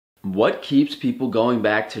What keeps people going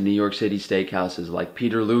back to New York City steakhouses like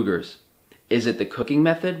Peter Luger's? Is it the cooking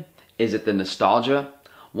method? Is it the nostalgia?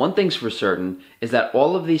 One thing's for certain is that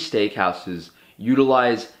all of these steakhouses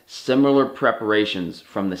utilize similar preparations,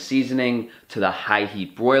 from the seasoning to the high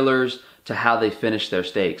heat broilers to how they finish their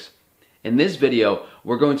steaks. In this video,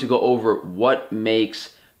 we're going to go over what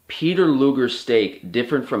makes Peter Luger's steak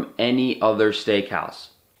different from any other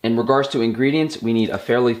steakhouse. In regards to ingredients, we need a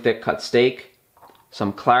fairly thick cut steak,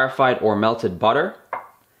 some clarified or melted butter,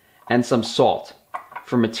 and some salt.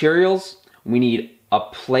 For materials, we need a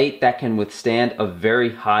plate that can withstand a very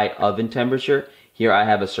high oven temperature. Here I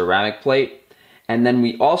have a ceramic plate. And then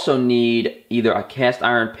we also need either a cast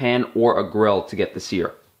iron pan or a grill to get the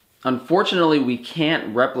sear. Unfortunately, we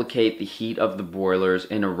can't replicate the heat of the broilers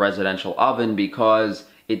in a residential oven because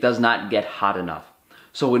it does not get hot enough.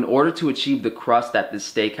 So in order to achieve the crust that this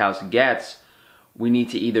steakhouse gets, we need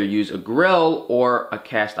to either use a grill or a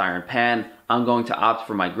cast iron pan. I'm going to opt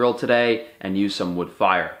for my grill today and use some wood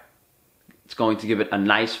fire. It's going to give it a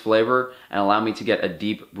nice flavor and allow me to get a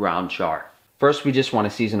deep brown char. First, we just want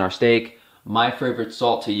to season our steak. My favorite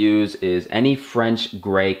salt to use is any French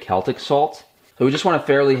gray Celtic salt. So we just want a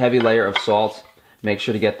fairly heavy layer of salt. Make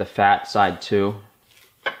sure to get the fat side too.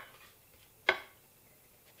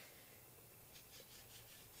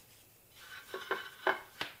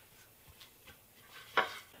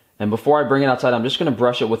 And before I bring it outside, I'm just going to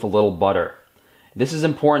brush it with a little butter. This is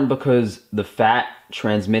important because the fat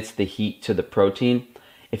transmits the heat to the protein.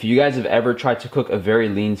 If you guys have ever tried to cook a very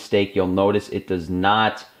lean steak, you'll notice it does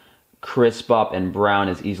not crisp up and brown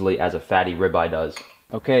as easily as a fatty ribeye does.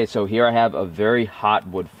 Okay, so here I have a very hot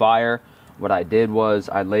wood fire. What I did was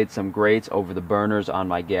I laid some grates over the burners on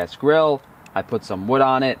my gas grill. I put some wood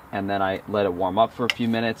on it, and then I let it warm up for a few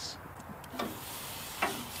minutes.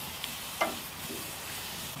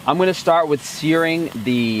 I'm going to start with searing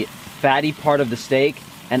the fatty part of the steak,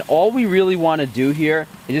 and all we really want to do here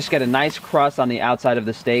is just get a nice crust on the outside of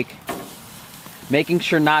the steak, making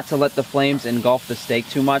sure not to let the flames engulf the steak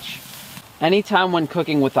too much. Anytime when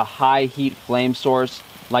cooking with a high heat flame source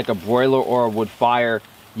like a broiler or a wood fire,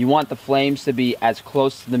 you want the flames to be as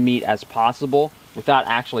close to the meat as possible without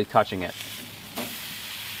actually touching it.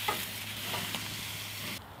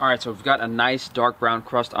 Alright, so we've got a nice dark brown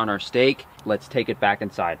crust on our steak. Let's take it back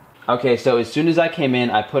inside. Okay, so as soon as I came in,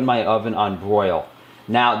 I put my oven on broil.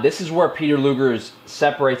 Now, this is where Peter Luger's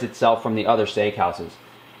separates itself from the other steakhouses.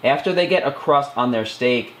 After they get a crust on their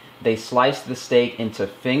steak, they slice the steak into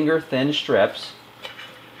finger-thin strips,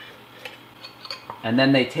 and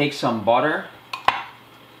then they take some butter,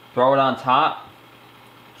 throw it on top,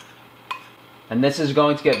 and this is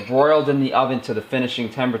going to get broiled in the oven to the finishing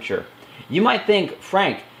temperature. You might think,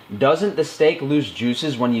 Frank, doesn't the steak lose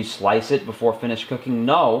juices when you slice it before finished cooking?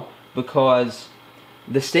 No, because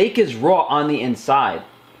the steak is raw on the inside.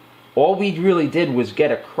 All we really did was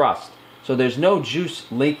get a crust, so there's no juice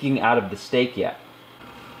leaking out of the steak yet.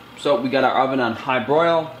 So we got our oven on high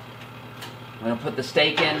broil. I'm going to put the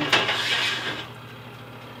steak in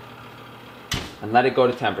and let it go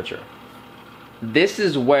to temperature. This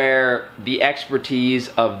is where the expertise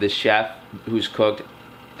of the chef who's cooked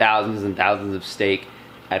thousands and thousands of steak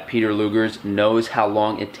at Peter Luger's knows how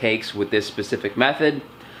long it takes with this specific method.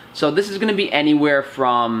 So this is going to be anywhere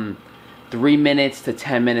from 3 minutes to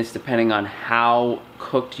 10 minutes depending on how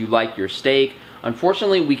cooked you like your steak.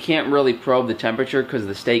 Unfortunately, we can't really probe the temperature because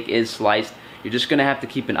the steak is sliced. You're just going to have to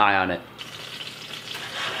keep an eye on it.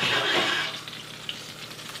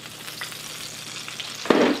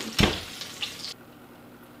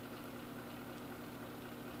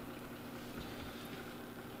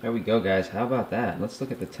 There we go, guys. How about that? Let's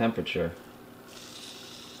look at the temperature.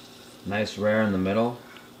 Nice rare in the middle.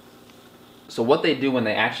 So what they do when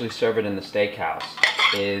they actually serve it in the steakhouse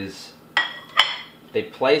is they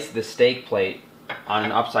place the steak plate on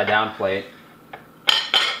an upside down plate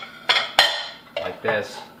like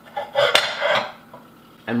this.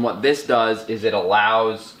 And what this does is it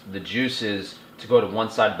allows the juices to go to one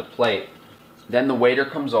side of the plate. Then the waiter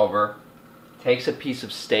comes over, takes a piece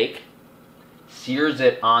of steak, sears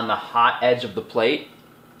it on the hot edge of the plate,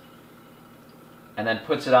 and then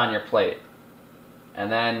puts it on your plate. And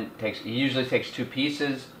then he usually takes 2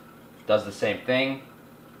 pieces, does the same thing,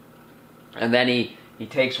 and then he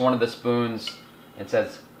takes one of the spoons and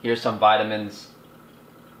says, here's some vitamins.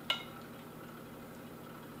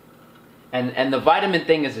 And the vitamin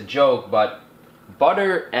thing is a joke, but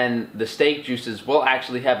butter and the steak juices will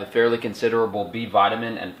actually have a fairly considerable B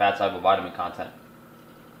vitamin and fat soluble vitamin content.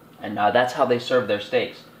 And that's how they serve their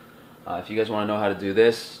steaks. If you guys want to know how to do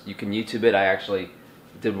this, you can YouTube it. I actually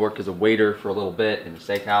did work as a waiter for a little bit in a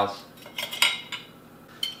steakhouse.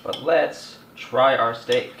 But let's try our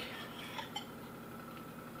steak.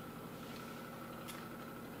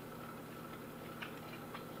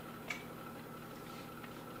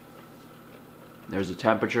 There's the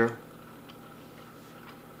temperature.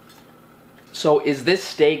 So is this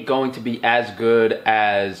steak going to be as good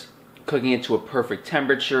as cooking it to a perfect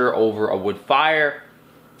temperature over a wood fire?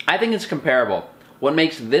 I think it's comparable. What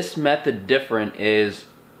makes this method different is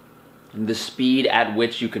the speed at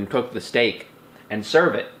which you can cook the steak and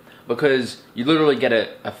serve it. Because you literally get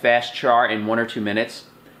a fast char in 1 or 2 minutes,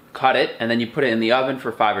 cut it, and then you put it in the oven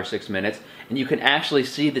for 5 or 6 minutes, and you can actually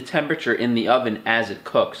see the temperature in the oven as it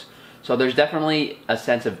cooks. So there's definitely a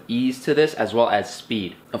sense of ease to this as well as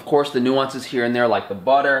speed. Of course, the nuances here and there, like the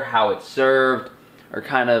butter, how it's served, are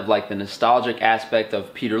kind of like the nostalgic aspect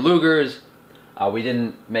of Peter Luger's. We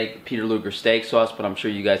didn't make Peter Luger steak sauce, but I'm sure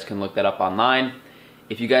you guys can look that up online.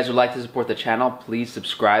 If you guys would like to support the channel, please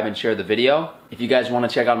subscribe and share the video. If you guys want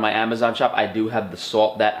to check out my Amazon shop, I do have the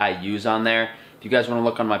salt that I use on there. If you guys want to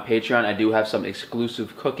look on my Patreon, I do have some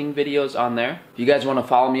exclusive cooking videos on there. If you guys want to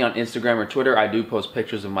follow me on Instagram or Twitter, I do post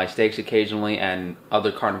pictures of my steaks occasionally and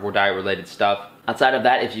other carnivore diet related stuff. Outside of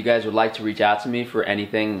that, if you guys would like to reach out to me for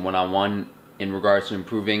anything one-on-one in regards to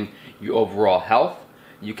improving your overall health,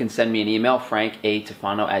 you can send me an email,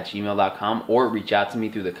 frankatefano@gmail.com, or reach out to me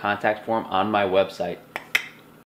through the contact form on my website.